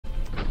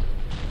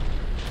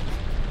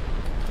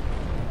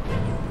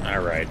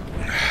Alright.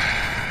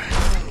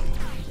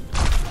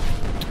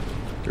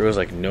 There was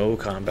like no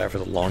combat for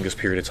the longest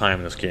period of time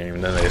in this game,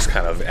 and then they just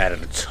kind of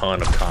added a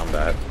ton of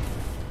combat.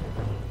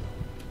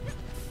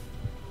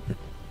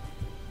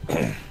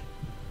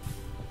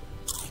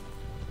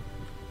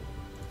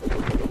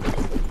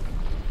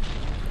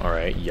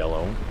 Alright,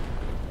 yellow.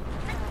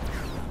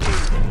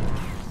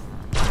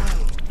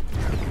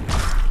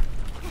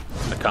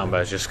 The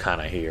combat's just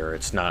kind of here.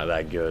 It's not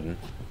that good.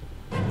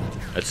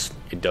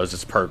 It does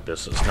its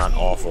purpose. It's not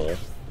awful.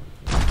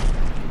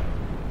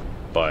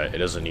 But it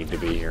doesn't need to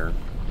be here.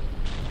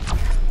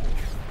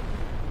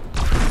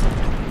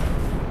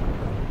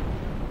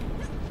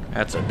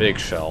 That's a big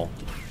shell.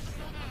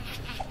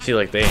 See,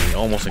 like, they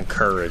almost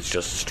encourage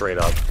just straight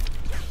up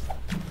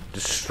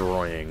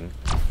destroying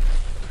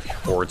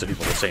hordes of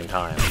people at the same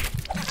time.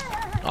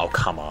 Oh,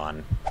 come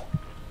on.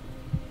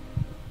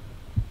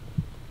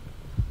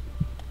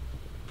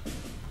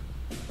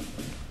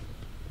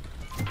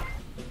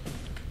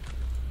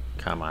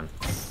 Come on.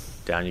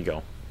 Down you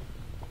go.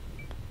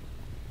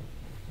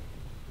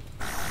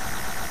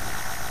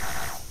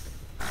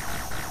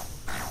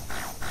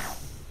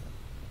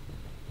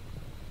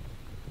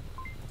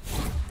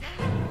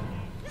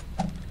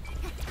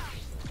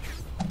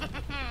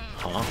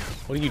 Huh?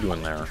 What are you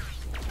doing there?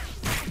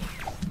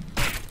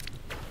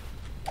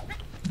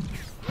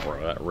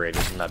 Bro, that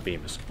radius and that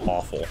beam is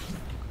awful.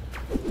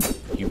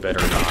 You better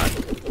not.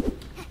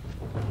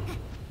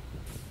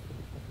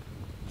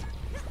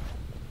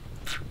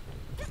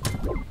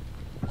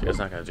 See, that's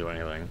not gonna do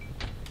anything.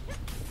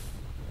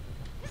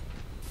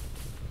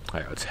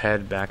 Alright, let's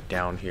head back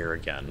down here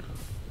again.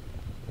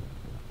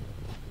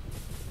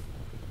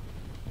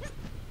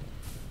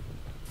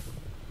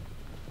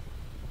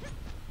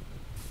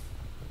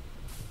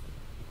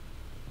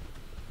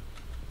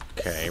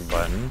 Okay,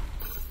 button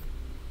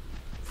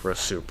for a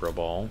Supra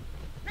Ball.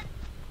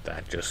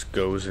 That just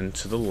goes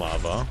into the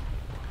lava.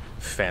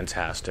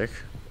 Fantastic.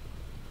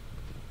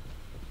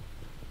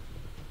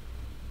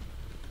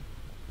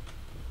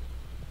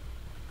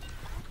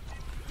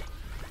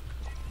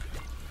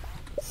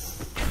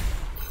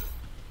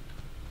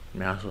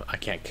 I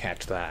can't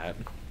catch that.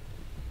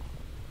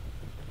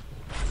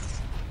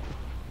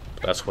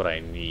 That's what I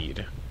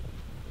need.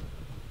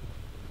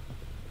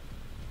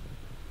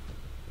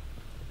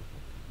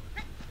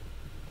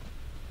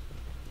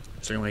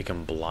 Is there any way I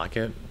can block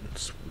it?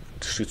 It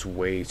shoots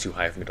way too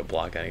high for me to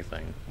block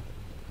anything.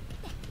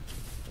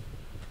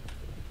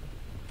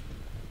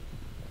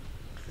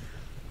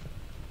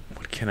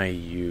 What can I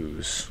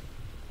use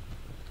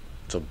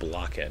to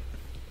block it?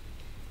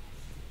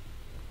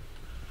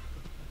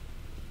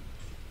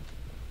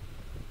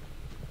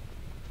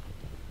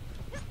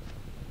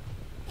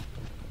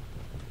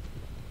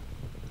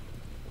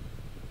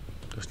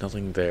 There's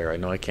nothing there. I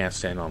know I can't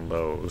stand on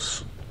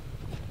those.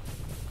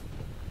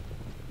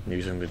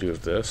 Maybe something to do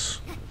with this?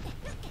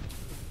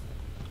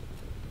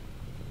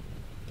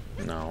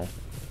 No.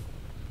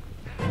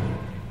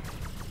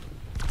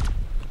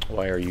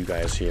 Why are you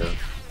guys here?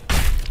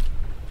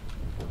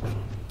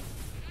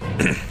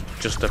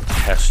 Just a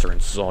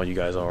pesterance is all you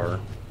guys are.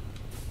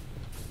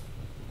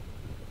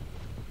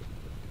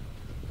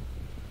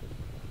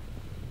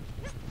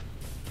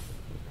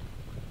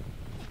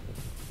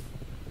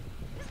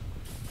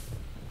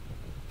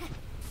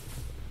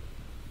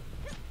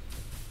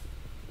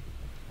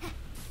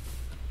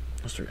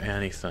 Is there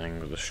anything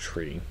with this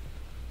tree?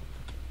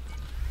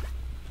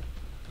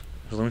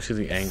 So let me see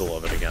the angle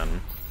of it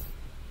again.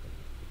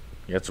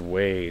 Yeah, it's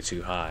way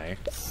too high.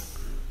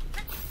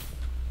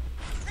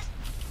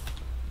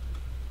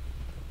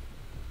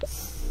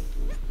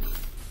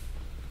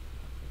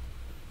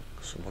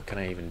 So what can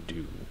I even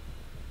do?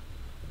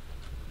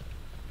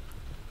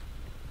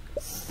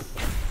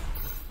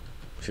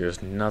 See,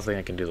 there's nothing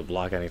I can do to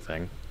block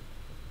anything.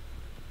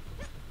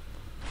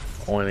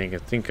 Only thing I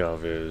can think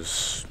of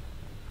is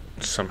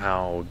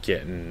somehow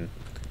getting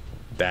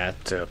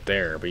that up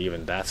there, but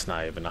even that's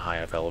not even a high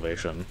enough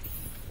elevation.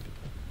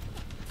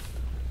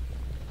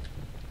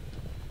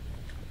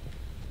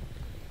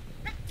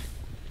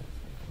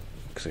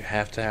 Because we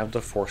have to have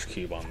the force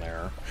cube on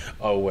there.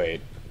 Oh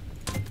wait.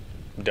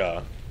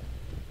 Duh.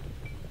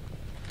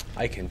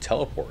 I can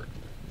teleport.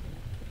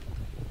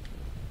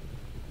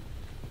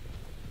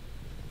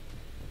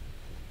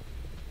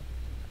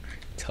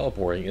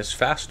 Teleporting is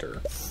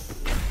faster.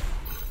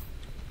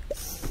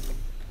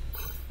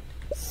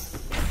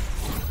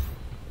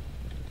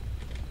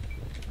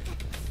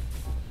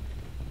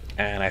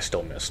 And I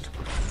still missed.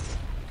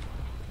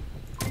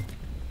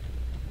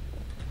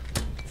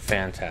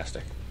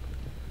 Fantastic.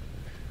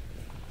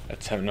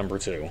 Attempt number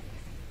 2.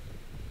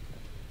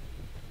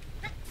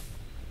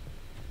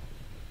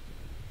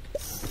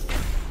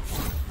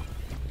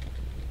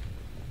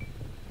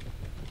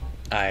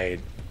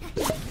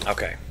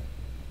 Okay.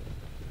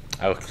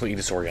 I was completely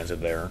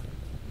disoriented there.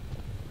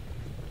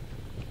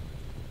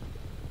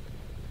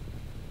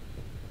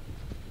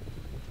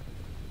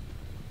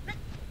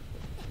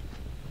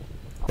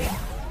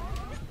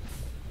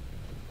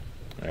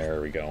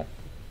 There we go.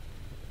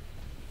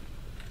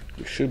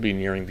 We should be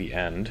nearing the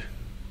end.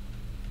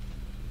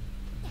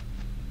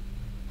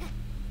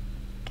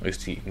 At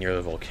least near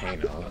the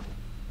volcano.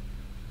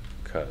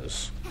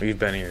 Because we've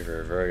been here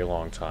for a very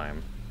long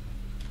time.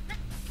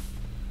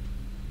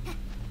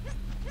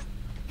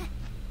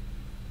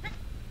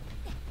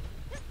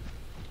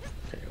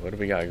 Okay, what do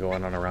we got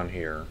going on around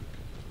here?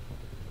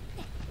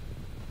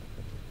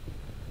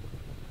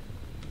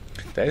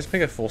 Did I just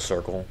make a full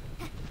circle?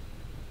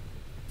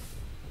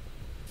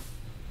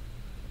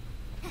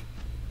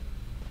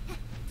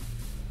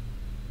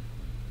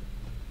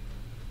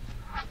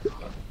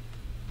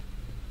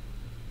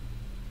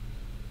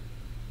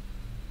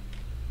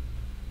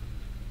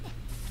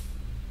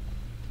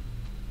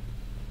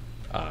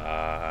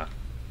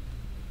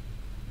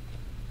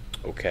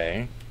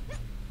 Okay.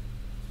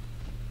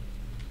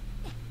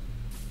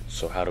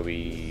 So how do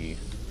we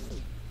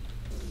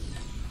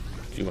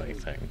do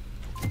anything?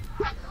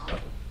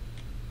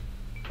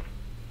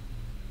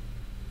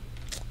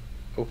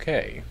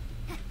 Okay.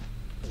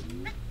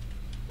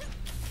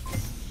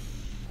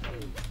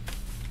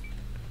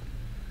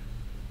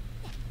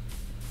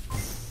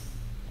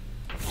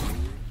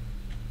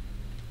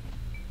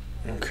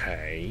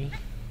 Okay.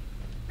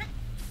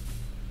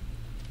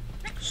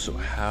 So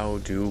how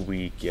do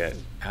we get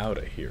out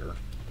of here?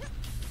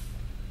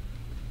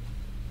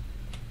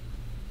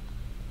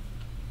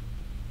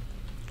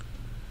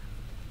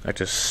 That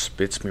just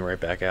spits me right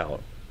back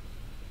out.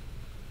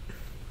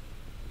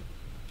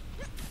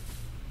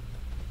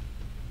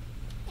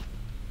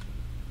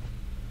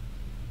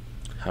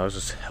 How does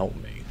this help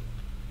me?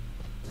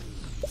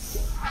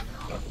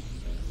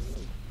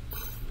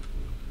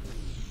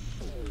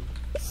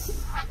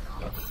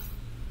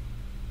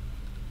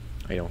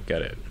 I don't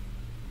get it.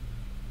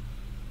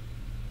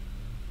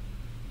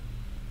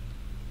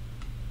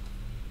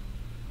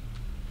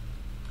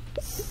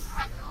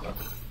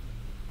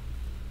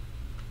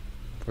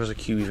 Where's the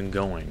cube even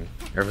going?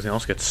 Everything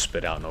else gets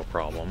spit out, no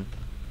problem.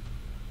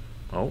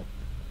 Oh.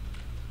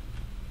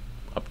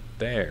 Up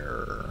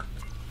there.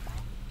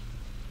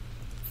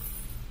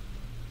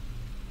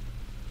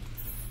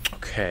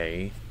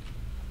 Okay.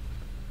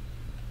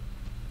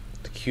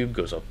 The cube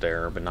goes up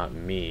there, but not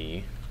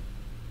me.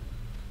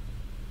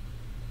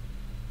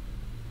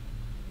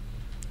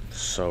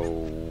 So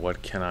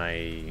what can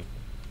I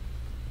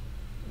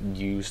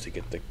use to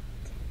get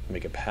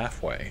make a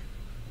pathway?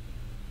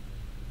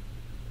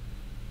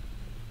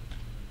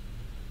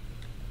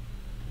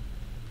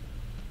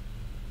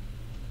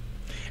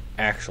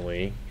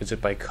 Actually, is it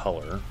by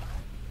color?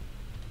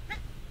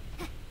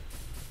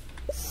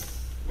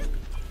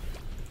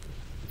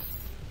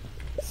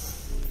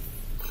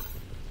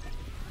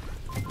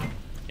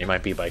 It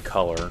might be by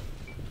color.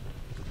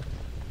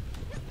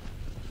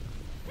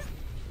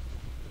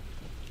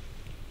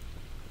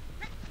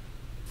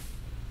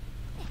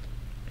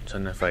 So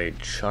then if I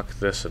chuck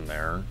this in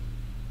there,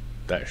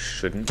 that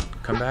shouldn't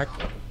come back?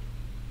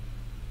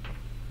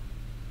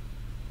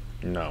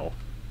 No.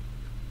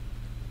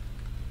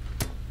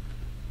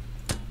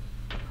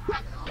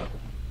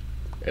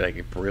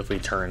 It briefly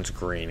turns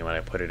green when I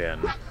put it in.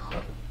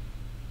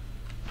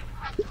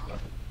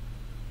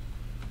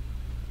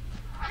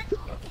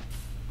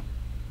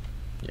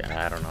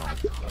 Yeah, I don't know.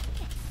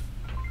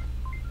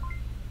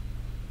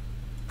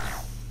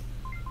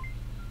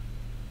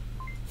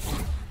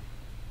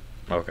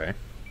 Okay.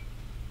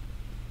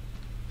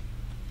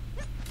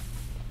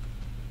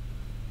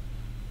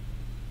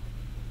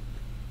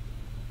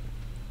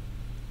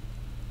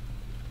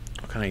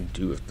 What can I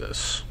do with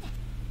this?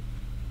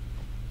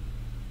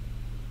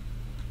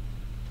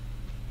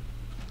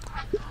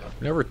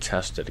 Never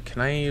tested. Can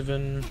I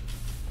even...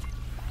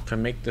 If I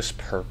make this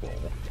purple,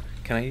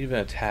 can I even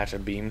attach a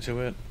beam to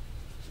it?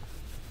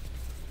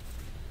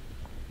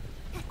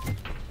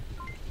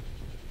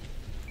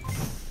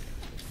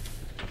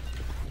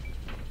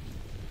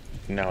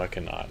 No, I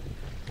cannot.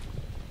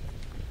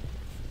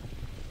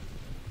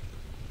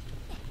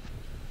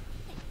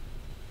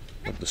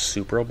 Would the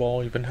Supra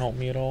Ball even help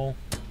me at all?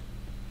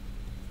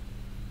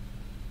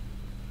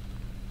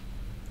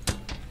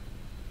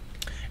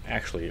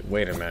 Actually,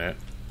 wait a minute.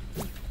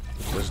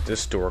 Does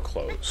this door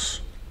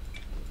close?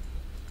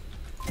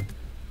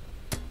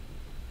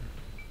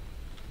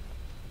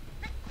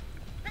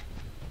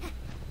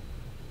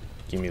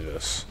 Give me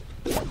this.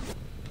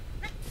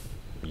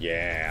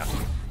 Yeah.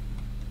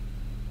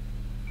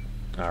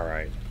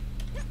 Alright.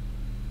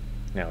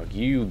 Now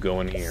you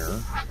go in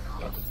here.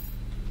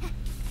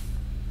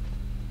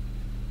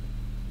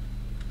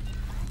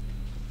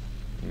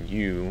 And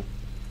you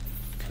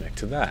connect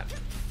to that.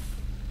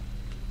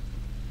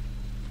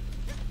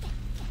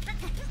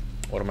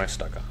 What am I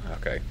stuck on?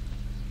 Okay.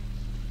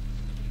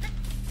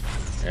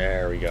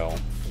 There we go.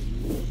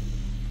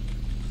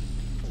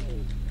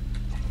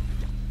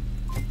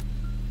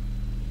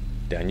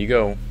 Down you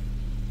go.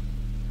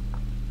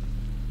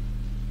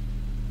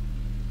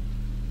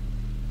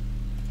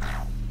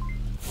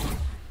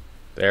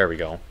 There we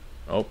go.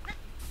 Oh,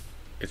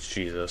 it's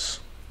Jesus.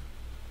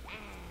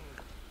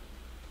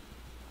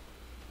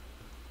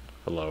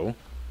 Hello?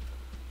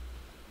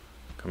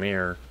 Come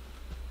here.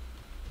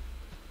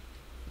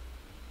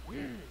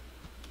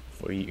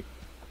 What are you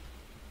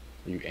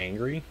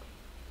angry?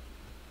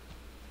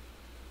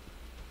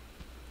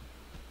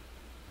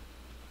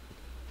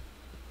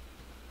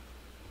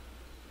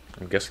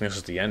 I'm guessing this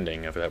is the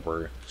ending of that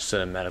we're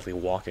cinematically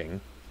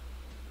walking.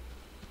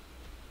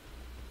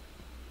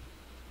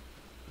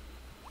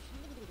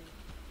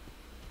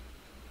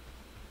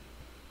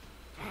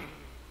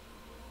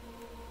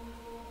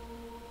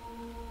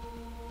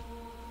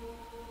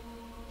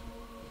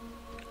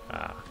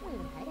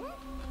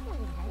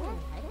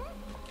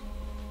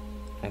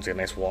 Let's get a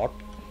nice walk.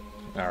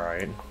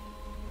 Alright.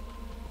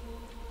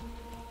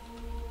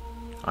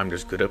 I'm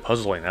just good at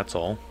puzzling, that's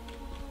all.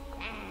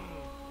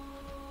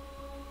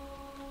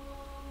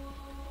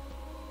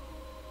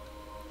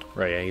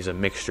 Right, yeah, he's a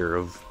mixture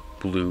of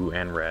blue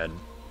and red.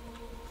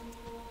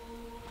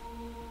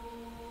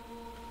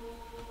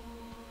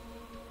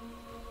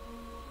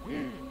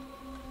 You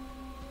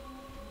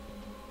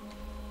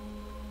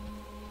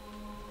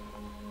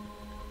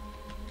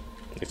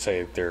could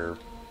say they're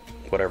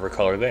whatever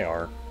color they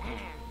are.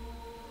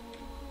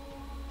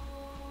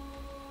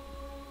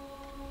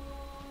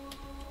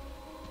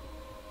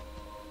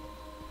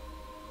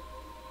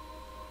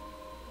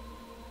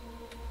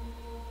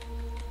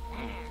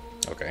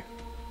 Okay.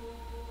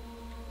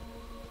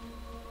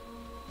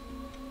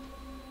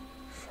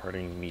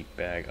 Farting meat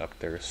bag up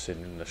there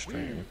sitting in the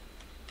stream.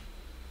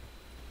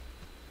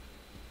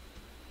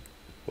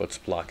 What's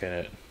blocking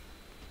it?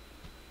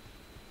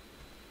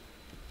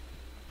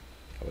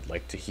 I would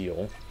like to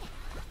heal.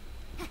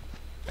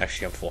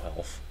 Actually, I'm full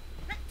health.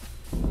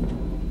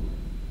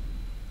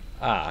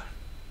 Ah.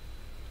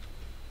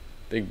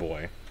 Big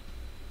boy.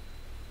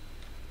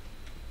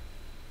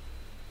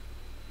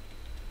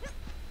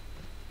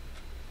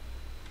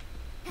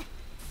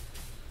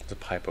 There's a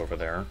pipe over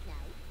there.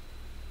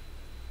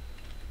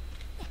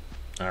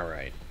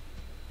 Alright.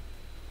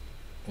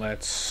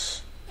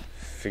 Let's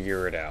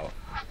figure it out.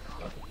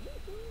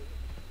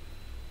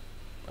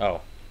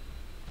 Oh.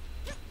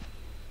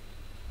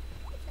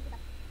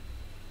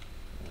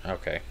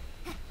 Okay.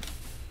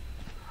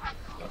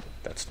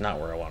 That's not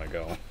where I want to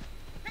go.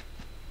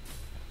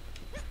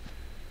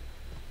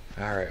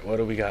 Alright, what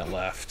do we got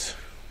left?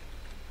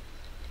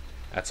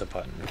 That's a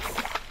button.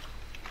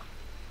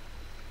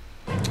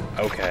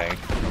 Okay.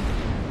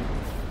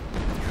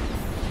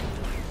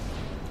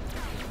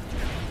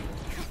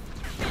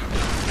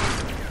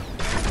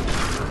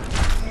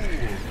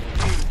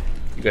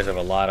 You guys have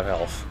a lot of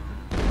health.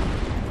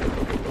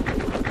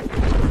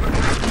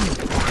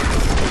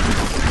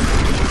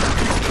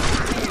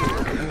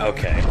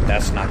 Okay,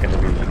 that's not going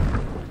to be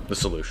the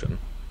solution.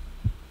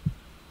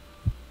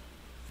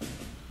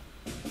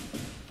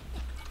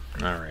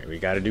 Alright, we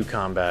got to do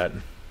combat.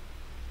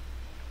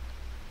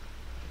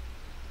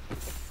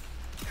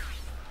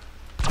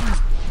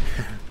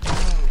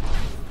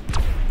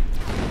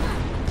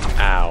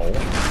 Ow.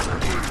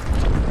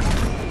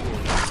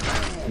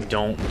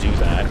 Don't do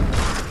that.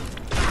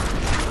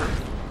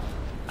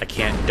 I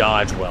can't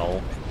dodge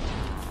well.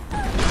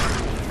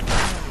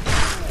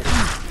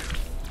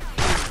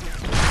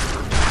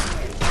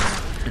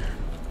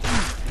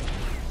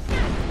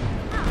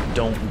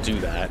 Don't do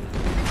that.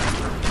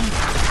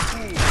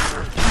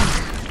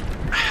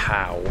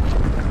 How?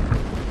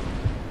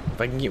 If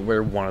I can get rid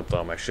of one of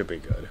them, I should be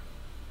good.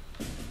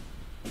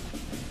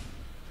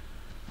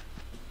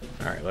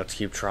 Alright, let's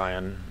keep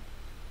trying.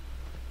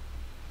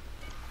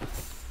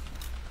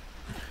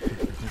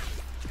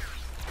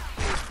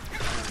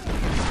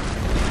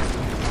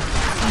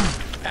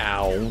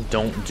 Ow,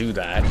 don't do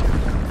that.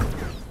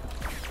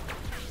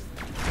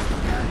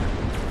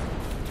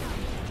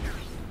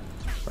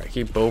 Right,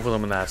 keep both of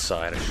them on that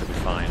side, I should be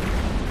fine.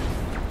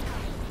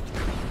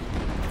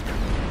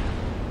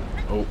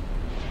 Oh.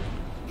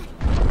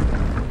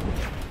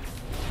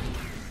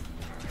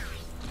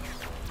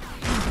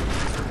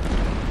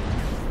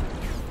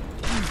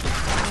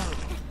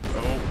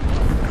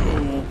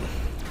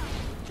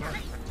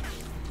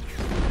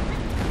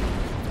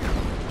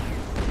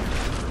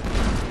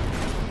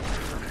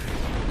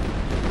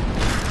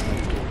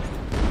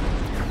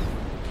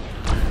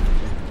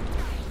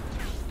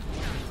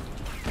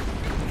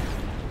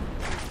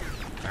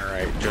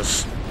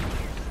 Just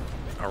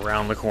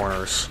around the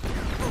corners.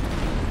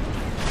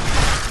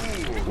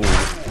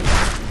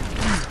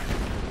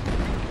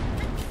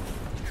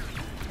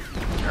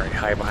 Alright,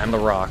 hide behind the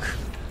rock.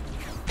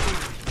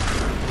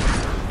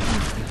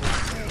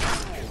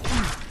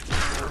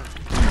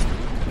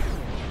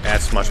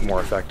 That's much more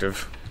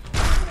effective.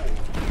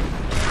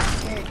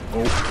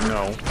 Oh,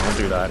 no, don't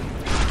do that.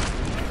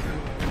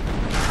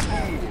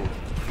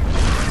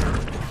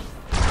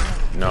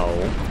 No,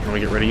 let me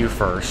get rid of you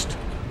first.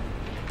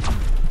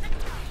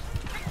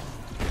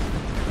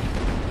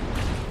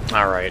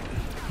 Alright.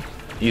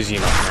 Easy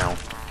enough now.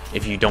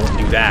 If you don't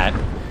do that...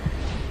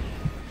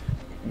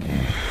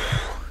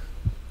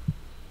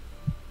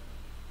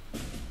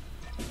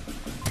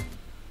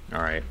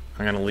 Alright.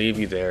 I'm gonna leave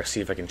you there, see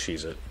if I can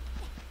cheese it.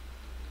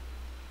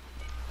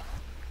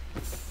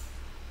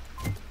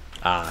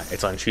 Ah,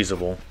 it's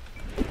uncheesable.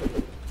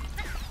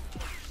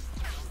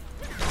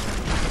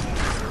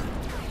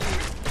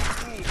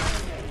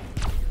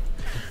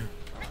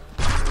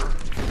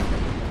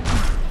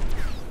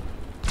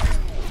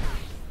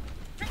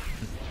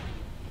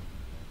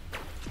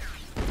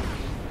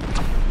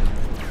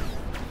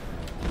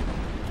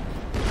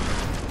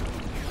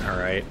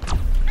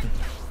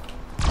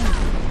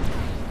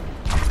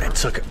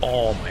 took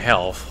all my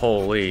health.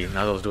 Holy,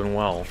 now I was doing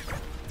well.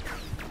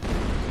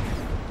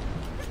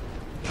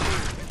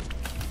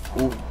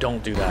 Ooh,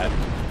 don't do that.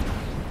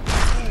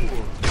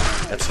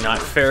 That's not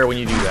fair when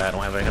you do that. I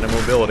don't have any kind of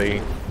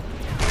mobility.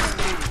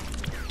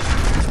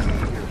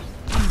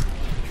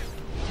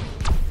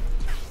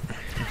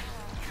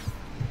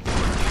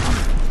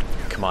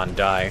 Come on,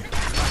 die.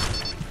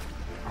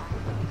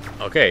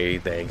 Okay,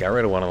 they got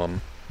rid of one of them.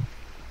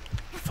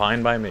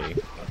 Fine by me.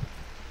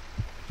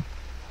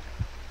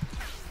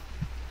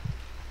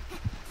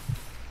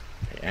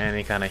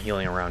 Any kind of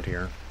healing around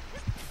here?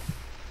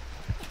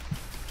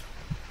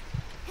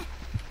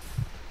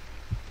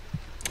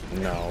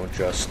 No,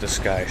 just this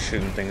guy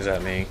shooting things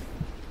at me.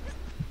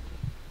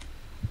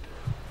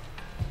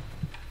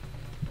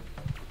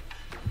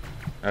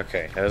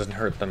 Okay, that doesn't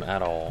hurt them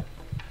at all.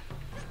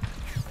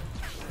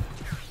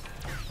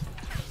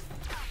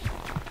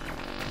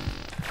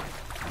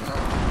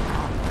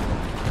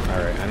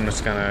 Alright, I'm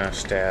just gonna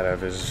stay out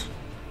of his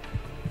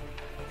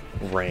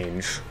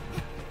range.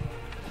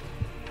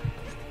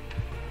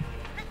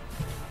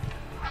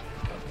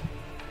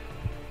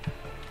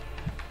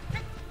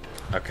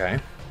 Okay.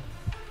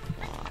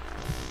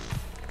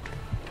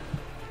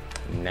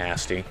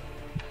 Nasty.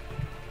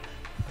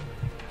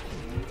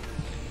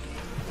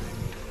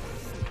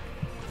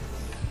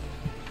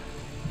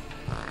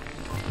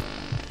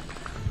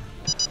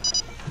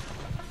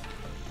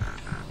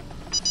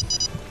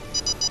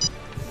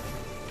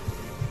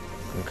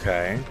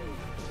 Okay.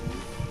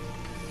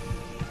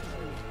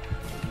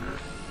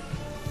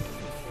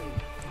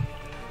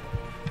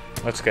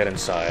 Let's get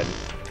inside.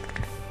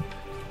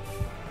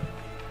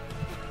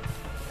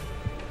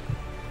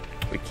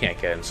 We can't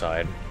get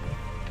inside.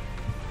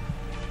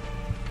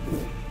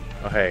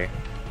 Oh, hey.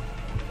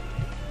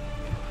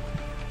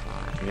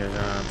 You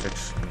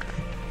objects.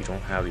 You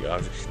don't have the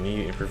objects you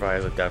need.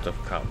 Improvise, adaptive,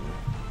 come.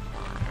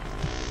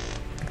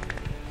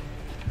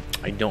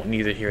 I don't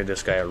need to hear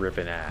this guy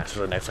ripping ass for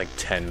the next, like,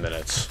 10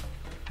 minutes.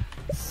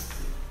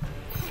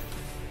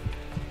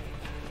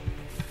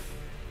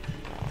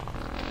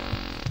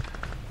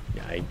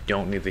 Yeah, I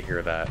don't need to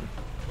hear that.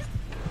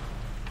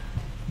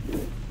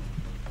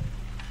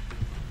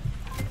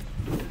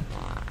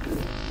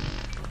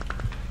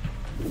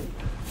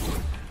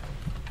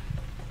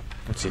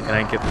 Let's see, can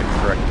I get the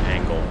correct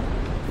angle?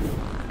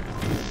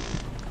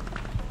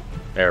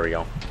 There we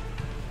go.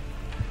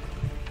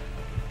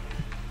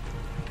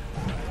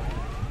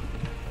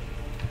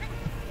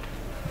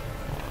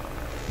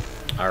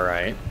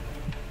 Alright.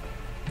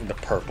 The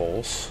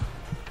purples.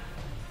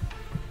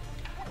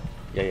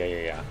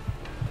 Yeah.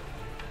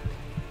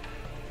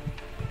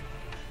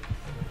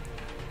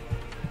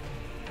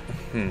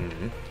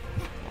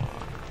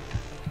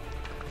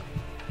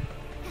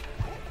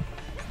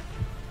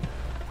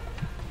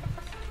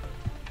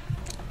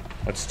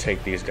 Let's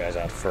take these guys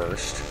out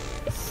first.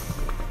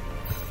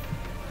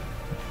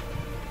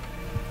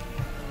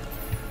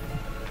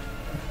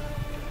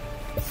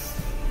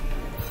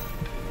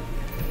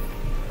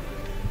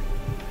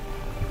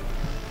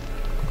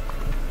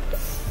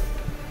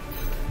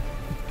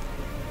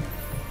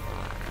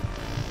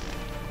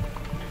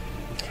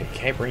 Okay,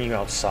 can't bring you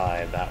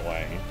outside that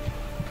way.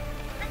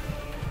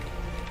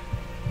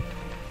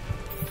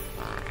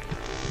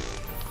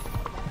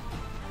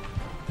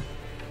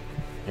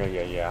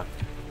 Yeah.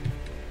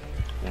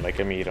 We'll make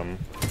him eat them.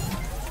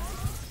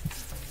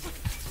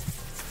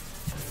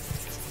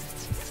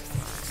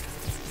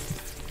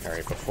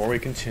 Alright, before we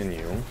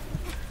continue...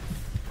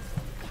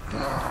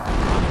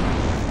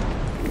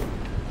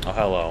 Oh,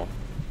 hello.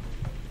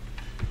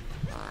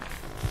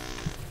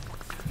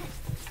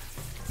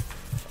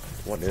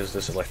 What is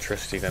this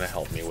electricity gonna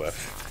help me with?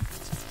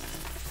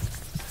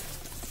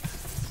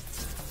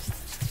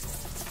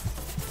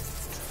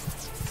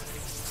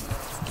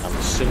 I'm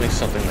assuming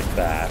something like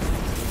that.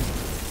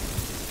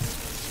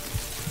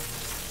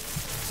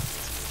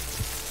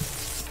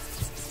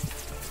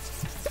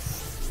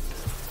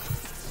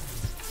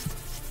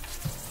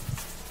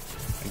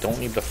 I don't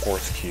need the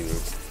force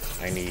cube.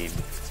 I need...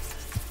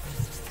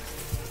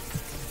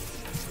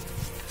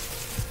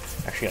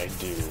 Actually, I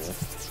do.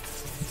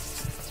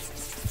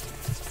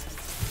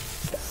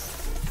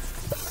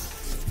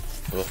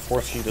 The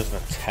force cube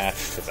doesn't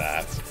attach to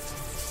that.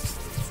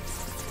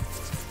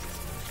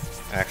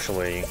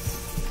 Actually...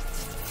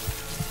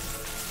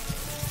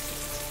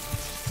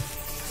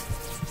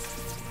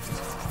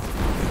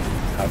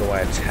 How do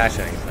I attach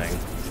anything?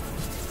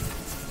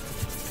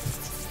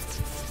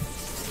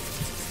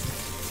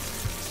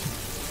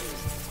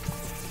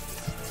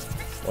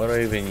 What do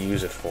I even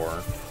use it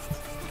for?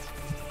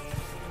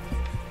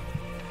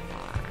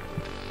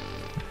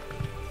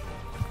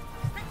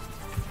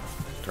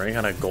 Is there any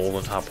kind of gold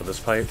on top of this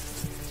pipe?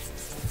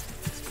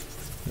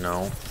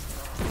 No.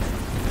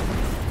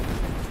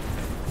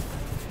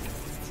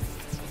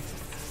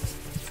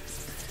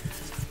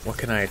 What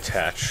can I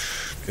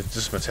attach? It's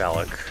just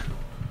metallic.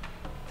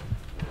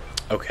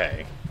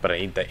 Okay, but I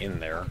need that in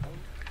there.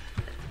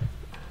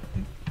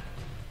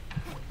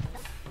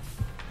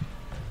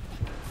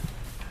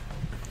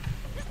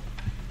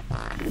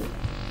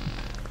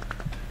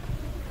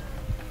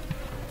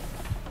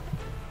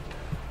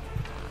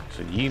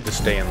 So you need to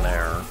stay in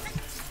there.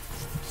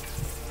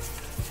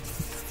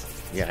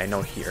 Yeah, I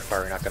know here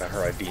fire not gonna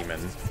hurt a demon.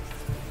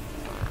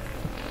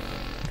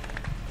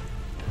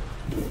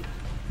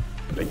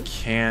 But I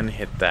can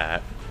hit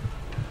that.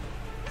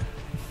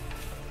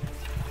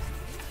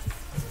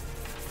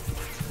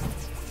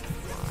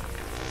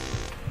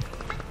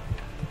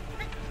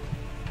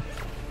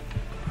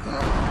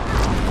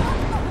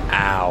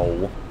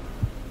 Ow.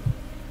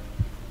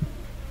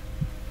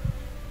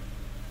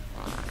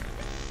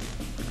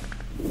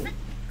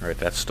 Alright,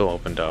 that's still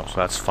opened up, so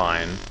that's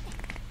fine.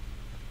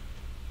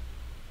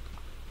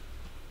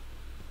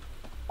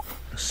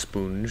 A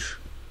sponge.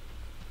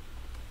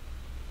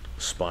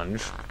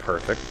 Sponge.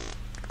 Perfect.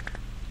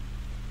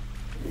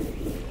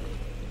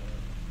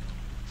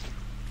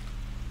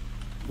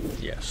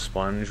 Yeah,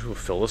 sponge will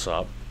fill us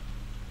up.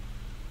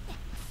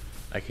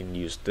 I can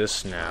use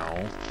this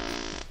now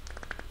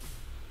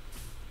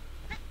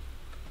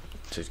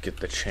to get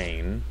the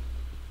chain.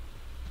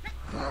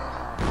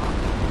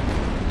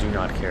 Do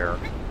not care.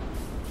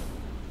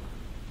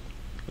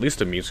 At least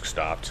the music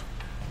stopped.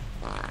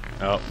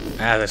 Oh,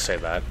 as I say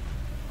that.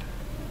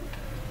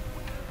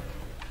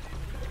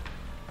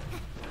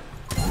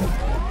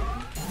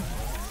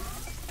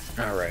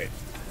 Alright.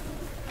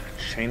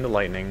 Chain the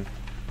lightning.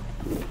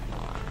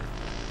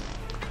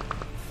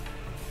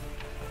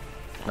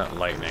 Not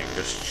lightning,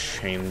 just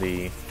chain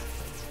the...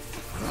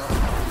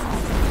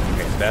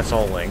 Okay, that's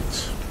all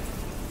linked.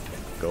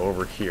 Go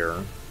over here.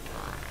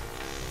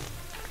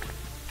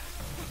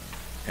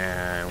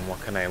 And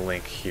what can I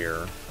link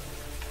here?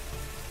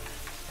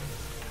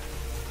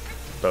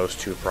 Those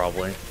two,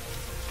 probably.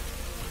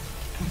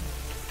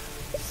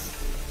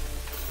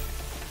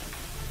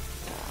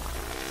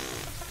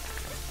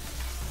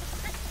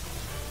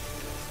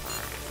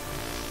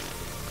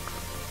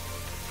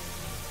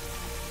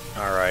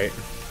 Alright.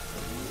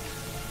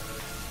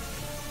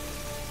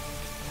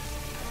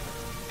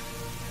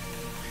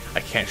 I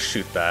can't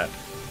shoot that.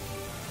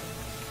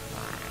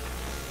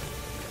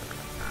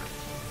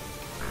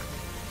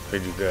 They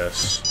do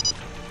this.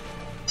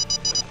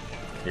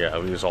 Yeah,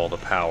 I'll use all the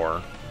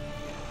power.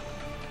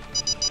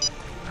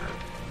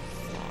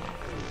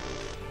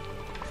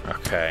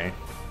 Okay.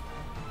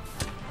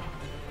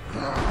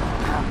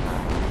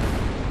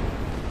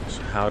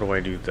 So how do I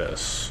do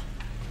this?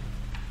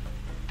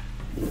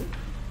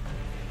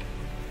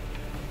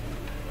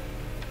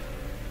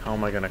 How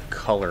am I gonna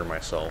color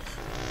myself?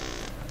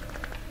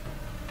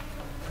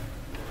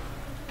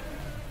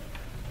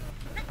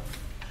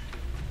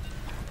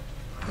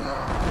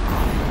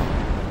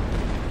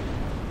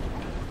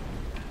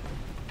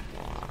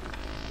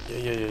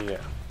 Yeah.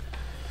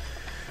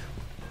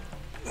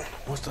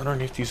 What's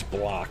underneath these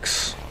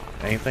blocks?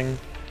 Anything?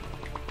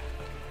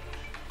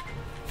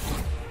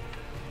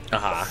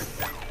 Aha.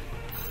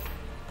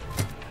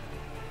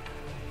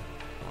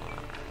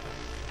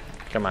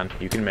 Come on,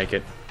 you can make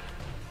it.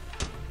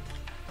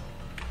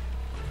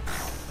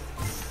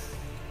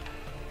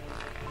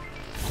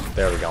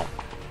 There we go.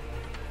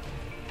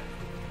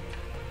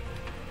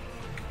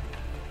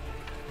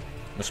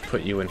 Let's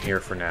put you in here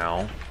for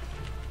now.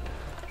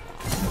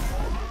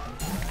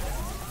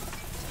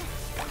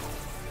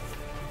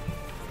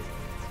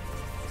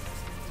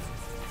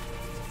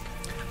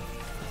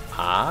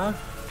 Ah?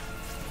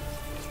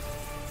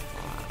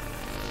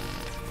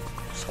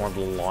 Just wanted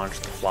to launch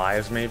the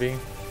flies, maybe?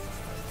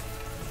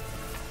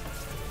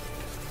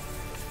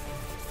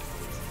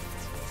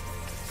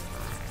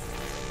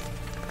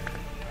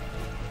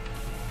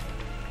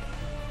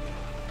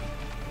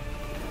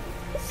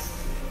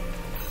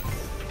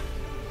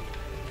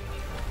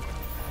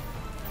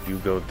 You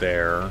go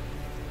there.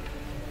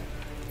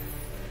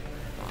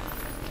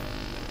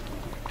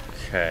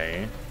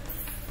 Okay.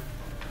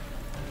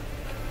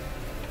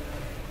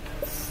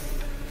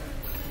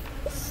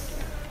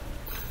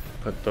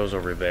 Put those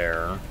over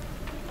there.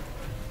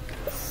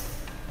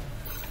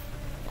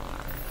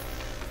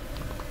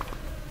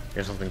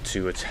 Here's something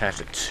to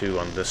attach it to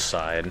on this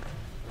side.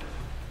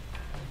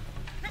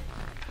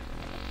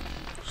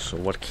 So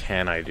what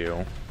can I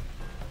do?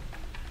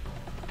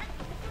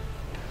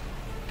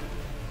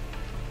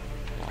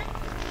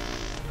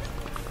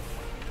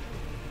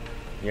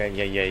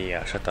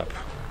 Yeah. Shut up.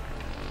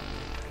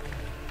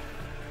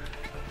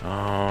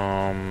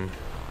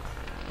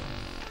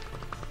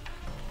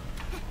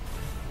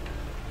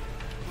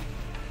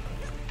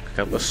 Pick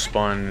up the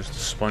sponge. The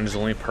sponge's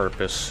only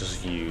purpose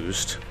is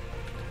used.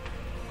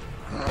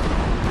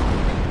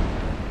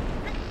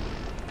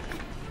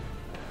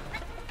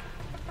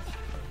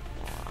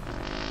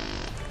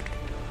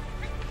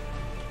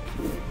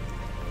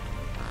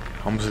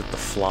 Comes with the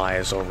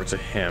flies over to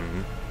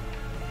him.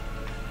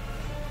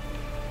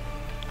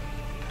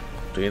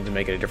 Do we need to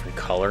make it a different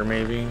color,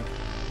 maybe?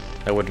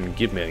 That wouldn't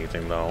give me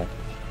anything, though.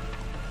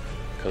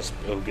 Because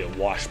it'll get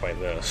washed by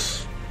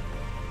this.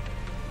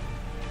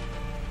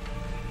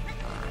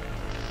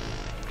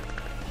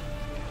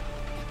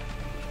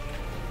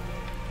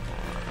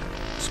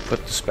 Let's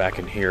put this back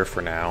in here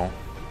for now.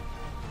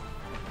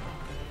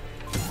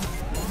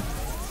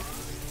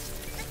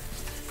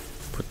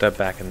 Put that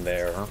back in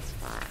there.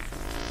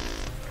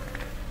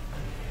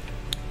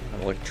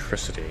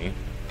 Electricity.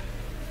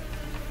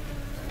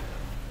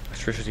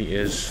 Electricity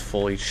is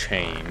fully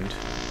chained.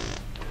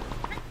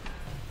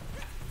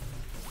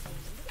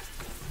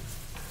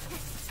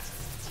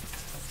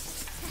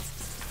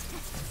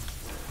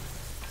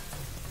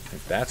 I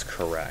think that's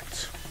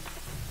correct.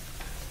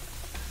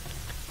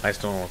 I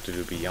just don't know what to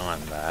do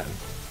beyond that.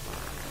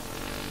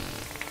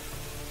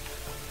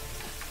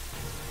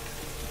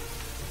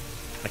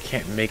 I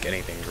can't make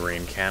anything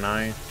green, can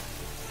I?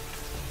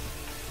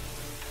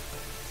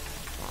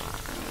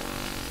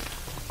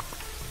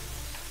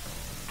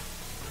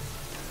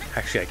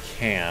 Actually, I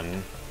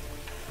can.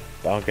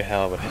 But I don't get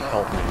how it would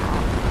help me.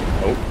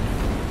 Oh.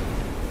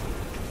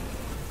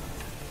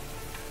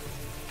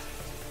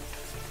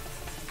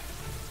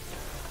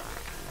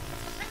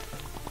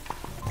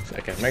 So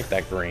I can make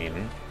that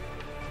green.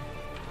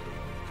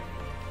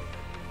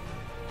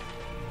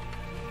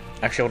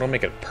 Actually, I want to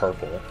make it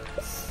purple.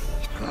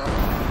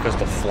 Because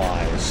the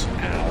flies.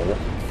 Ow.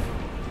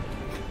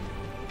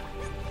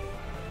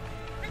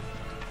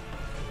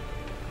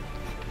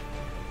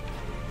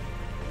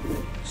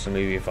 So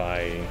maybe if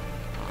I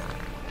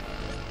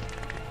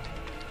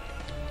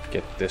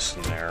get this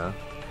in there.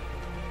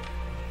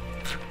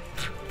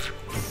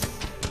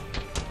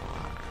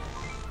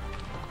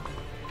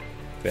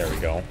 There we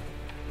go.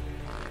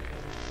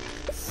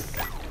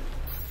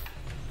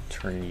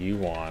 Turn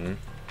you on.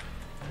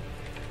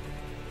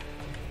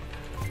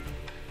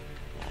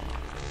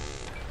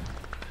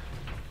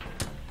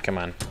 Come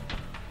on.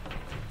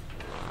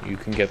 You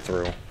can get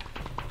through.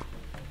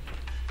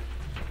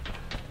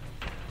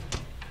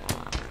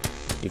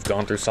 You've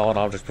gone through solid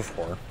objects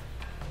before.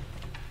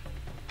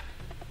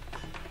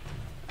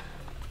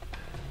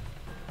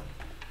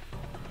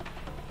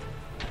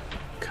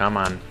 Come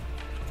on.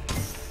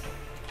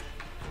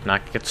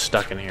 Not get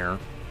stuck in here.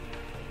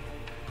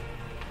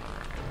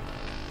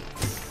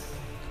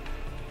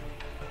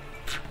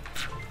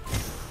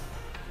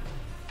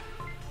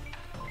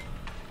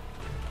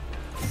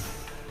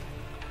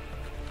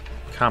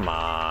 Come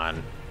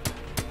on.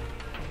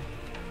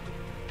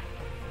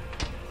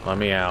 Let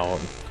me out.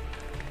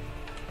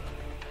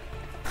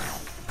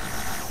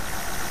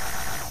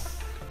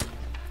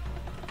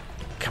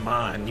 Come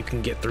on, you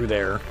can get through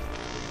there.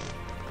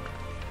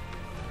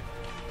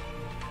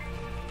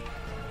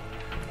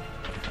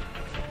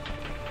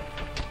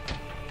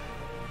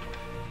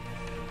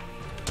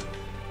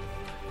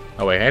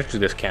 Oh wait, I have to do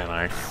this, can't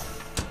I?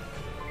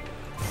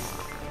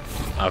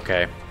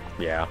 Okay,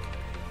 yeah.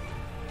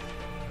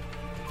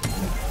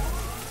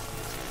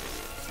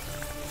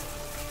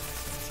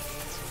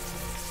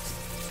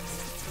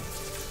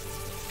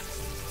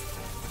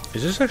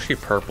 Is this actually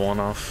purple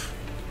enough?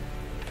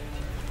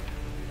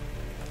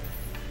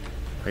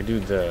 If I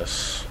do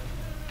this...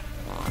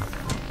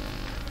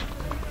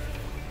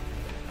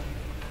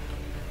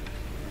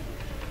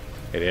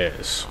 It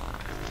is.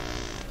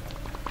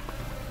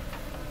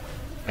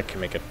 I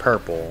can make it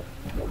purple.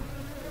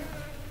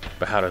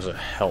 But how does it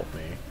help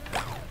me?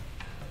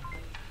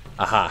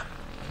 Aha!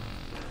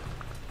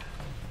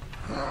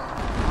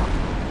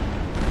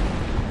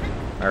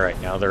 Alright,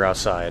 now they're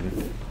outside.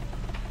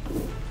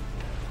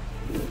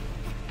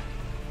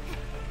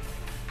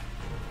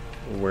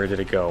 Where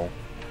did it go?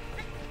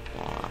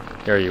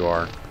 There you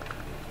are.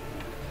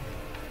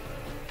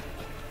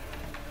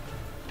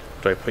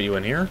 Do I put you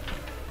in here?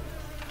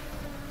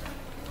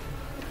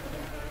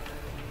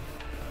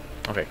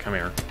 Okay, come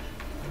here.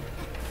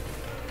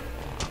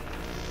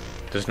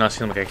 Does not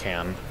seem like I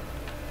can.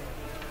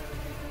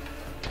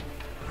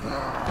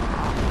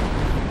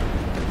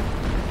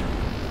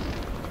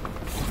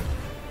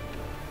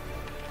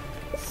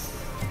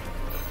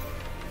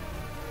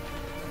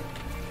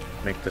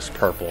 Make this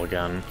purple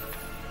again.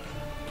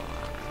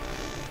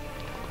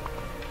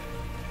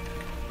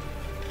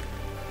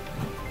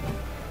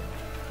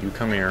 You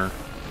come here.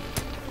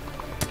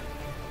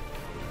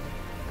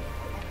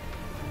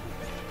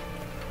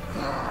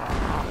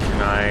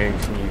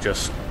 Can you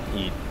just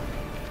eat?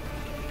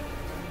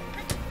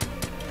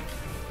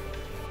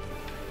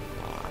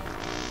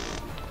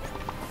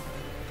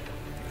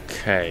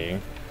 Okay.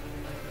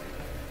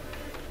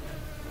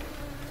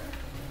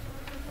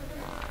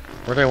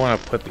 Where do I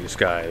want to put these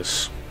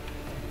guys?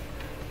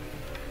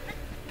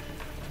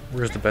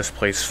 Where's the best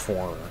place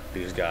for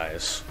these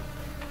guys?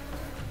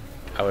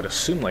 I would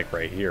assume like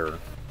right here.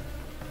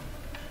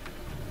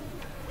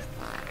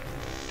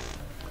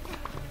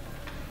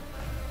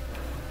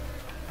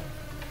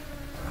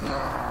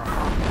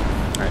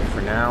 Alright,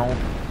 for now,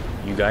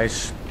 you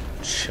guys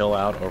chill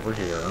out over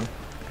here.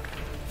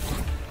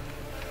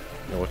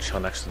 And we'll chill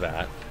next to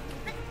that.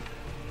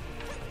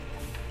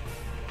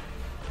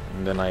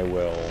 And then I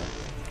will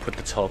put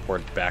the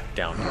teleport back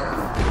down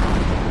here.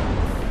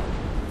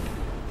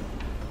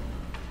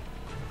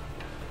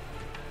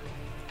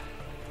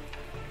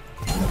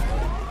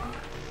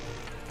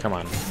 Come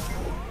on.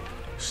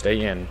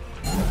 Stay in.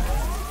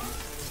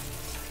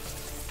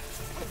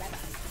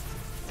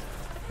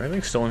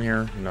 Anything still in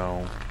here?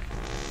 No.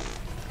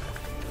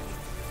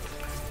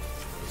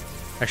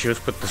 Actually,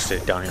 let's put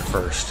this down here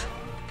first.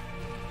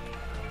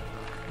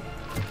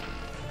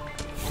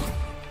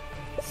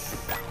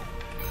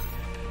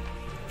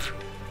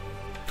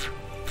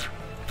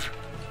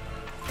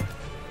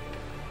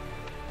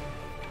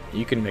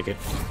 You can make it.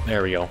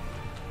 There we go.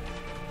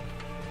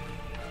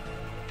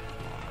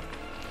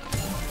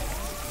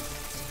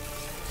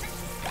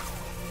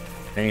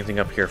 Anything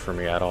up here for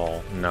me at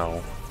all?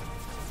 No.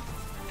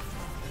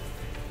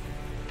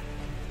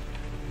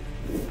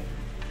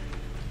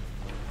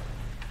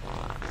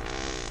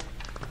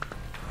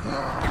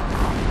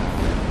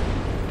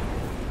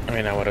 I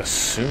mean, I would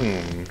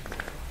assume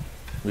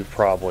we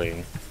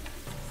probably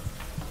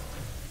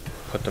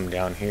put them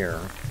down here.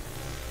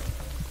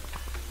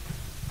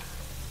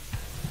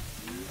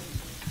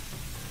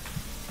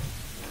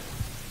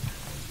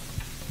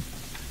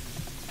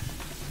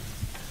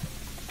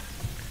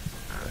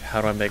 How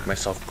do I make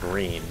myself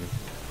green?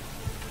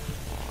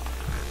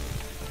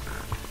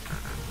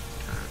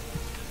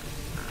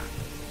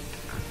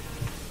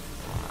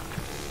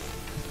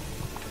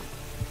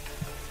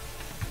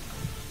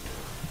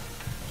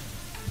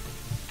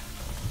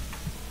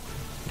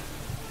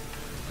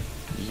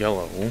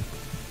 Yellow.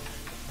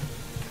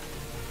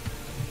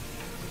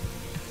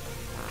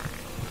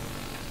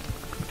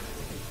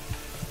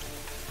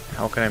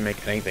 How can I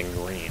make anything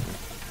green?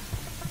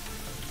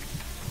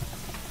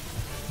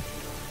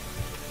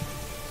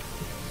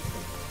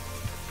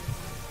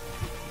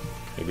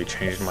 Maybe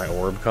change my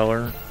orb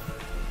color?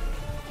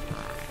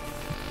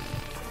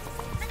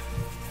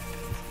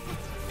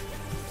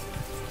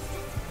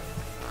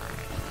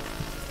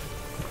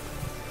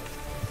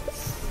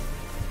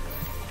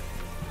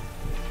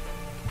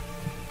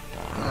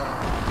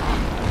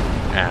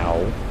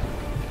 Ow.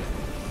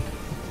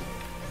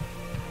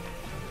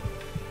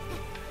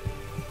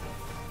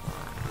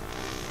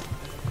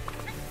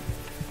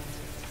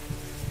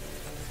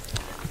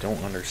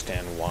 Don't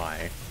understand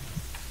why.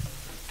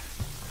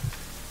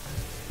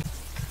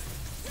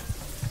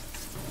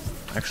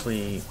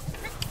 Actually,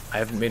 I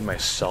haven't made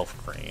myself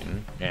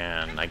green,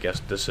 and I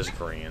guess this is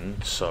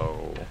green,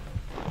 so...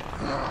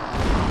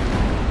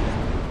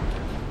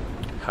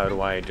 How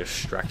do I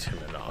distract him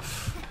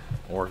enough?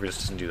 Or if he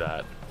just doesn't do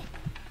that.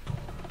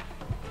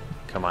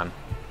 Come on.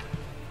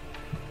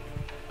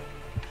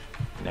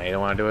 Now you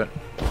don't want to do it?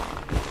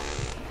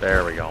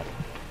 There we go.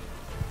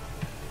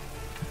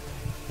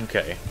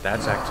 Okay,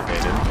 that's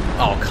activated.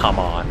 Oh, come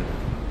on.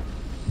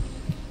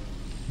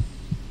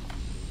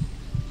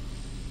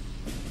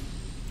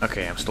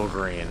 Okay, I'm still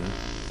green.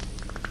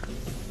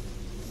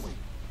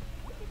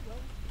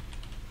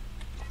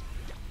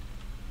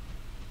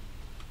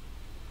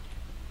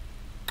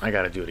 I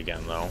gotta do it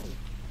again, though.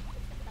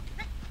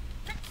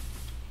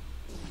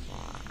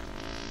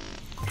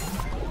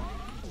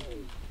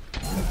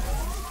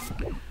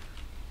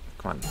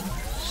 Come on,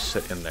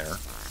 sit in there.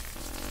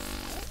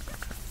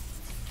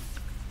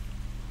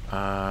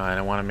 I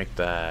don't want to make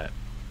that...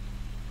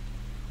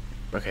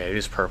 Okay, it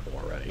is purple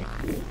already.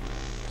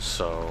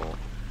 So...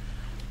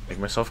 Make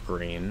myself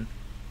green.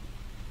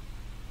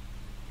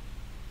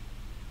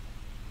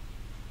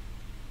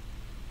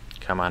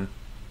 Come on.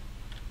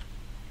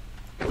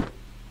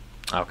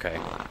 Okay.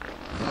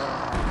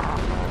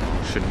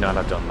 Should not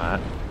have done that.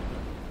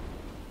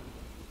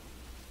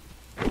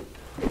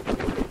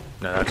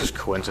 No, that's just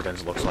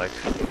coincidence, looks like.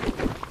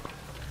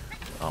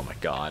 Oh my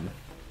god.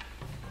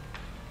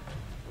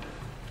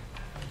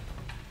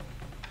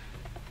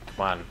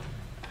 Come on.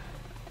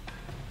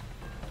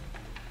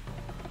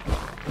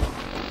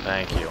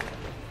 Thank you.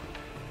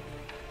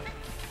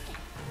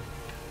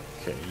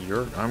 Okay,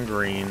 I'm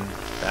green.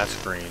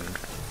 That's green.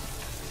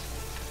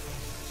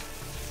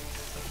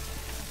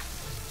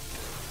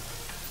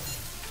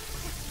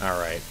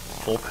 Alright,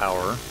 full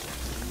power.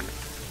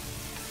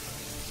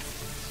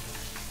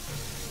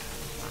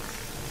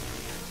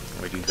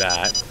 We do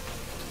that.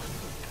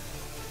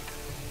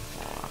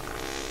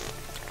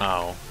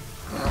 Oh.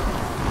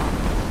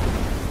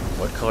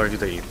 What color do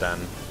they eat then?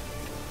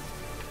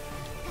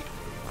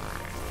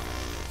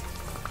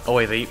 Oh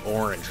wait, they eat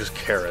orange, just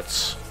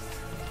carrots.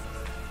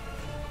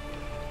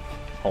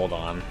 Hold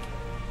on.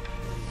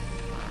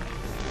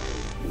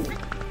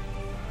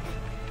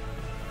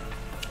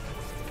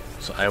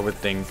 So I would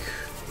think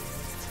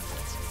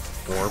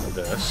orb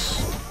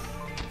this.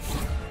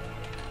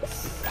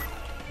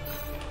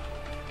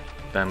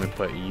 Then we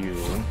put you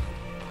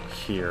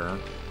here.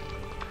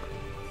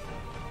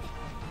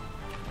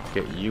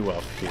 Get you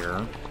up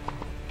here.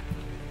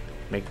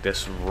 Make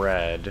this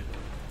red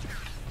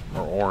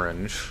or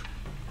orange.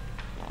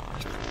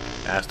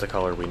 That's the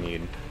color we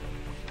need.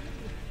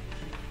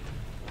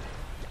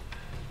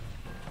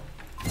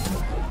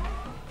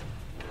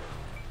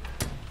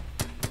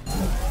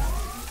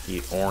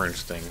 Eat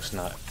orange things,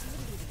 not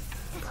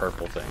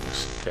purple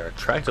things. They're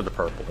attracted to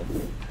purple.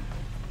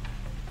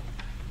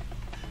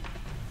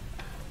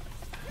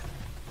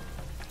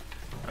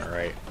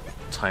 Alright,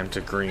 time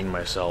to green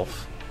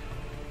myself.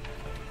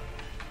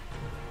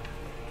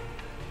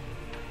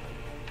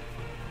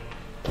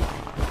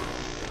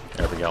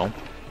 There we go.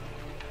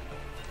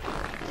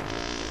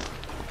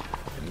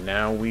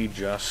 now we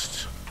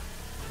just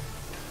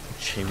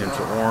change him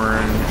to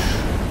orange.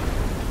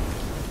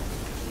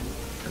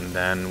 And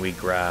then we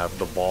grab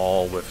the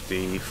ball with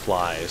the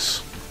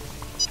flies.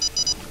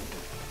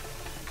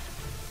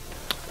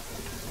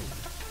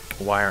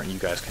 Why aren't you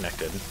guys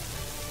connected?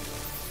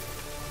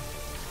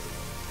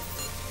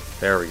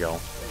 There we go.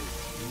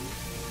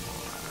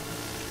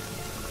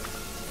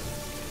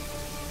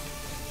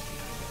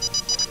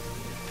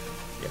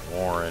 Yeah,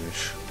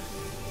 orange.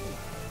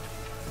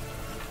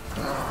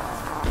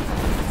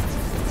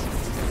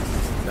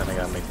 Then I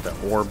gotta make the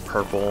orb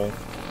purple.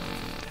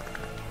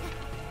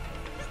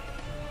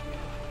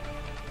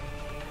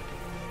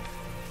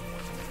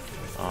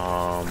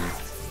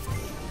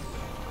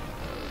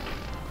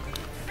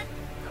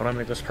 How do I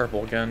make this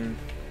purple again?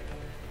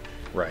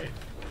 Right.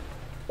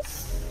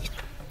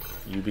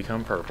 You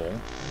become purple.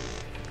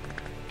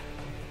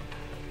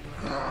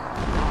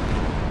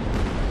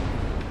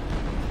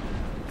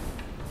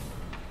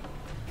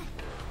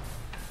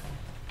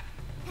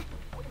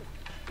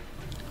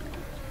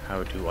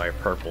 How do I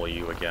purple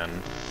you again?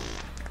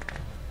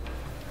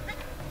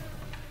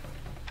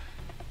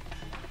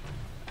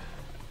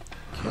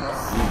 Can't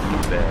see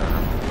you there.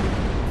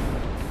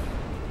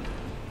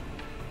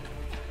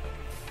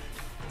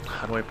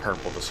 How do I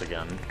purple this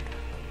again?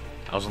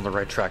 I was on the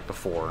right track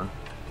before.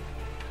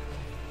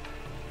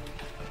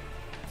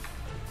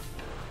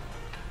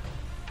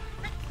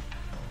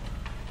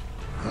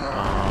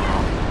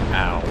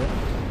 Ow.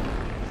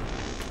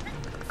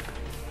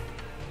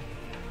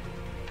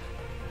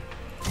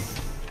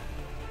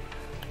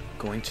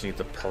 Going to need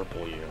to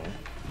purple you.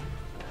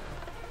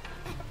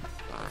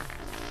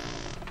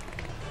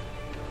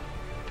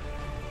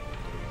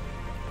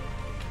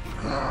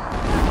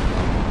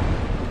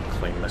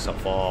 Clean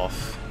myself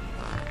off.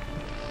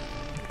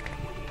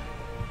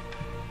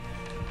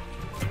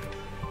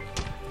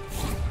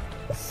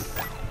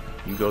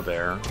 You go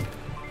there.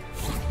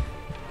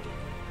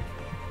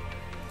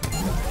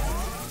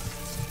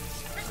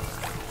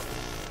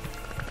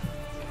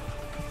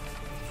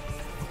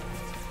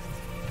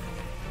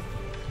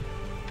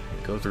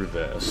 Go through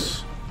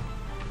this.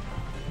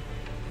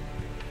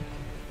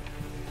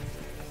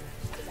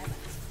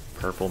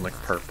 Purple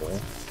McPurple.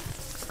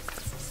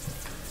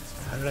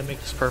 How did I make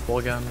this purple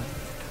again?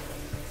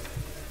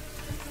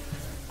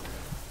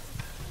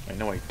 I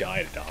know I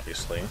dyed it,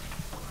 obviously.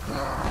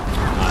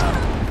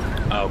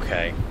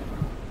 Okay.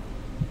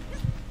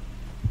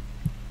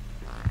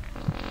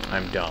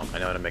 I'm dumb. I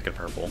know how to make it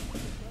purple.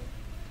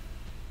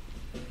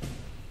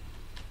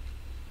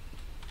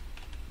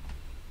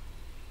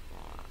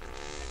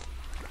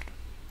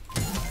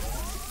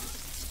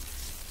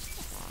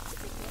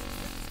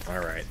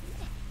 Alright.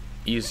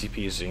 Easy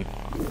peasy.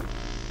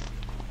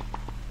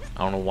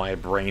 I don't know why I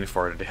brain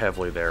farted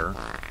heavily there.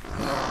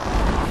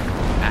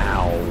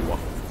 Ow.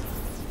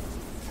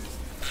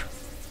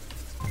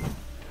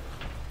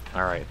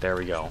 Alright, there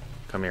we go.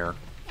 Come here.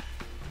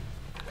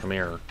 Come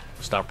here.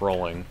 Stop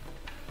rolling.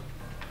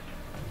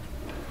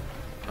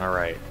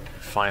 Alright.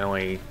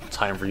 Finally,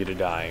 time for you to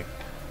die.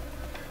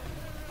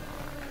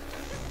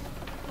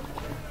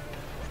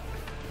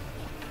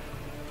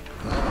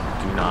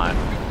 Do not.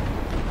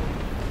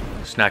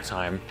 Snack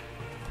time.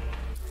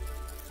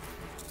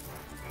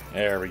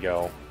 There we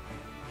go.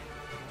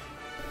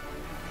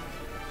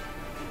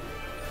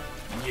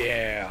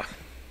 Yeah.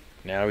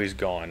 Now he's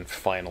gone,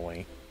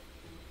 finally.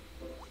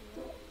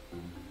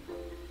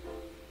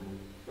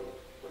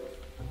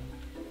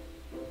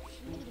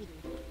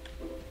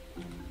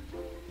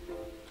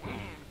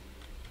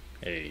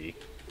 Hey.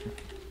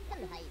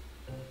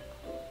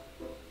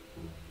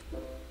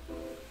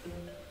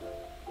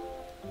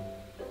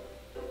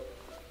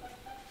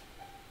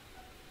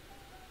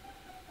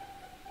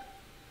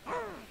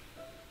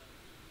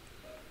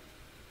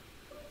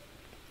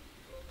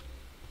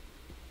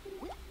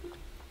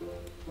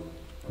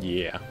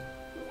 Yeah.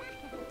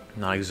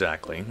 Not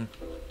exactly.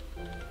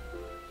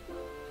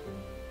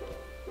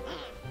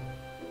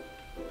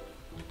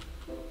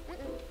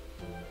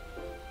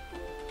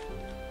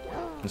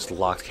 This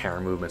locked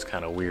camera movement's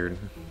kind of weird.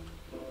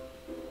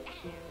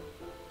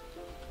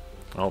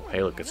 Oh,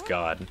 hey, look, it's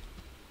God.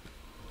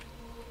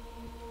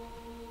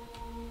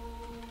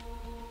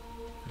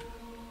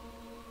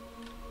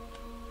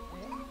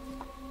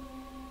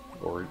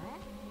 Or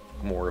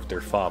more of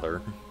their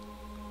father.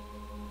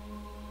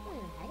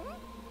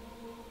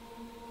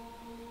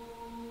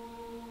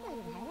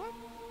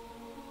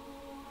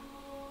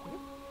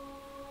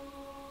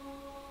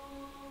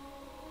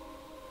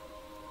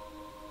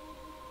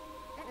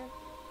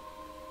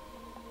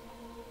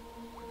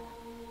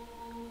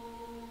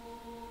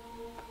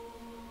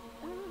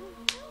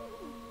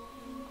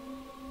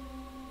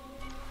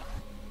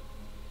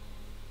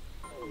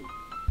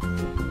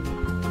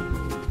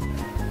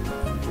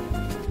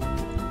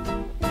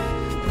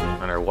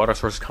 Water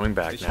source is coming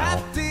back Ich now.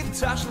 hab die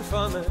Taschen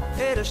voll mit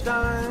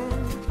Edelstein.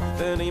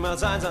 Bin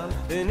niemals einsam,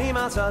 bin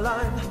niemals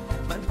allein.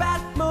 Mein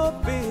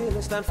Bettmobil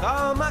ist ein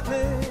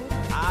Frauenmagnet.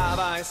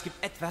 Aber es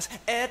gibt etwas,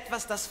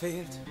 das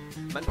fehlt.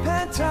 Mein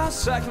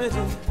Penthouse sagt mir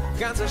die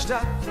ganze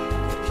Stadt.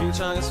 Der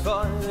Kühlschrank ist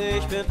voll,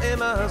 ich bin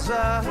immer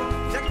satt.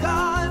 Der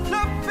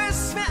Golfclub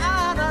ist mir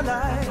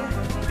einerlei,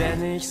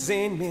 denn ich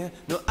sehn mir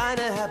nur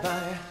eine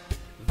herbei.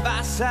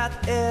 Was hat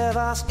er,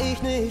 was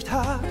ich nicht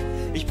hab?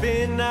 Ich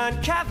bin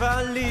ein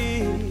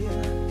Kavalier.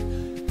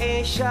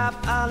 Ich hab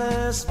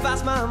alles,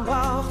 was man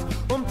braucht,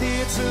 um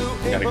dir zu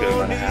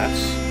imponieren.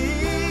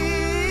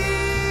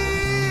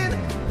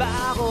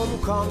 Warum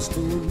kommst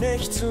du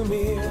nicht zu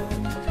mir?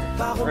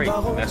 Warum, Great.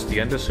 warum? That's the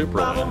end of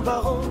Supraland.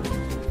 Warum?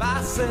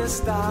 Was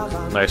ist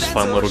daran? Nice,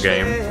 fun so little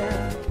game.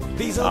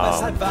 Wieso,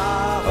 weshalb,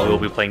 I will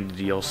be playing the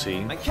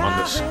DLC on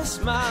this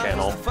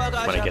channel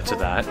when I get to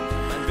that.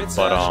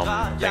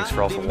 But thanks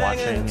for all for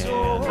watching,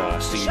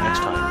 and see you next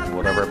time,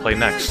 whatever I play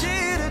next.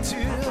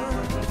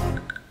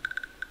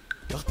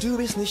 Doch du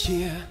bist nicht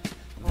hier.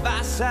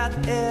 Was hat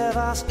er,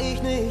 was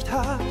ich nicht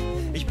hab?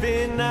 Ich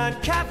bin ein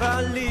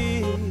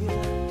Kavalier.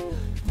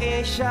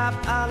 Ich hab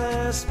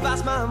alles,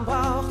 was man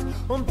braucht,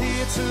 um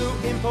dir zu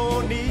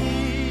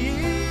imponieren.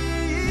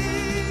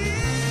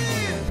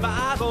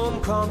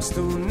 Warum kommst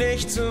du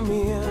nicht zu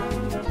mir?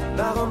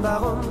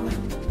 Warum?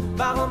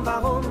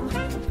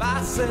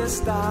 Was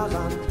ist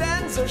daran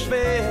denn so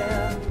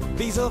schwer?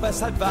 Wieso,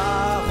 weshalb,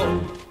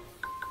 warum?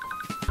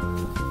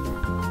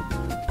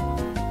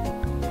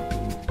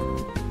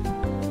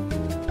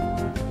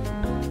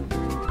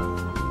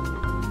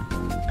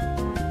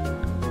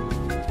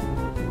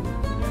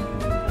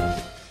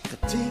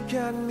 Kritik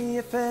an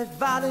mir fällt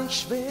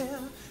wahrlich schwer.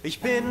 Ich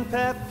bin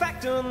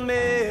perfekt und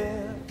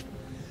mehr.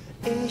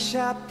 Ich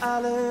hab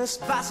alles,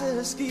 was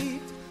es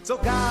gibt,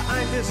 sogar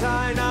ein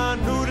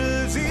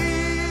Designer-Nudelsieb.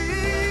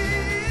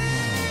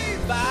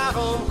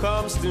 Warum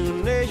kommst du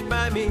nicht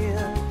bei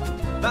mir?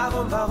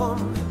 Warum?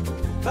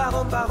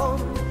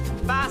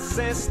 Was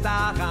ist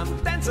daran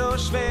denn so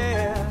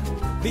schwer?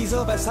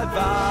 Wieso, weshalb,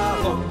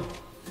 warum?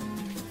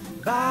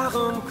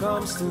 Warum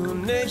kommst du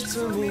nicht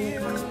zu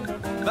mir?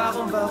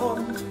 Warum?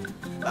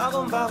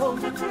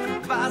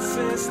 Was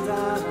ist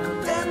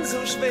daran denn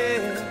so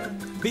schwer?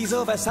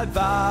 Wieso, weshalb,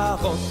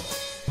 warum?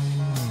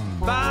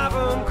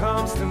 Warum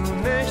kommst du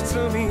nicht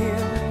zu mir?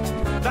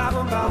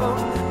 Warum?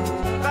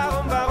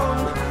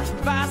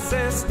 Was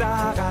ist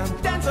daran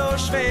denn so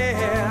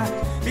schwer?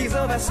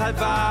 Wieso, weshalb,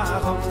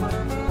 warum?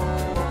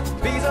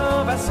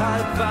 Wieso,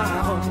 weshalb,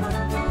 warum?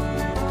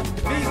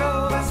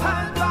 Wieso,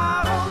 weshalb,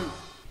 warum?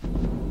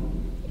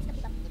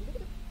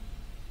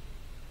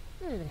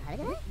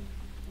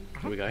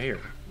 What do we got here?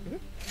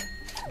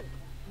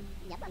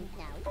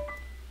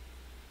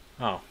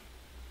 Oh.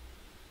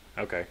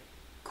 Okay.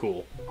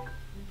 Cool.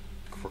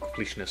 For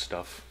completionist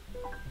stuff.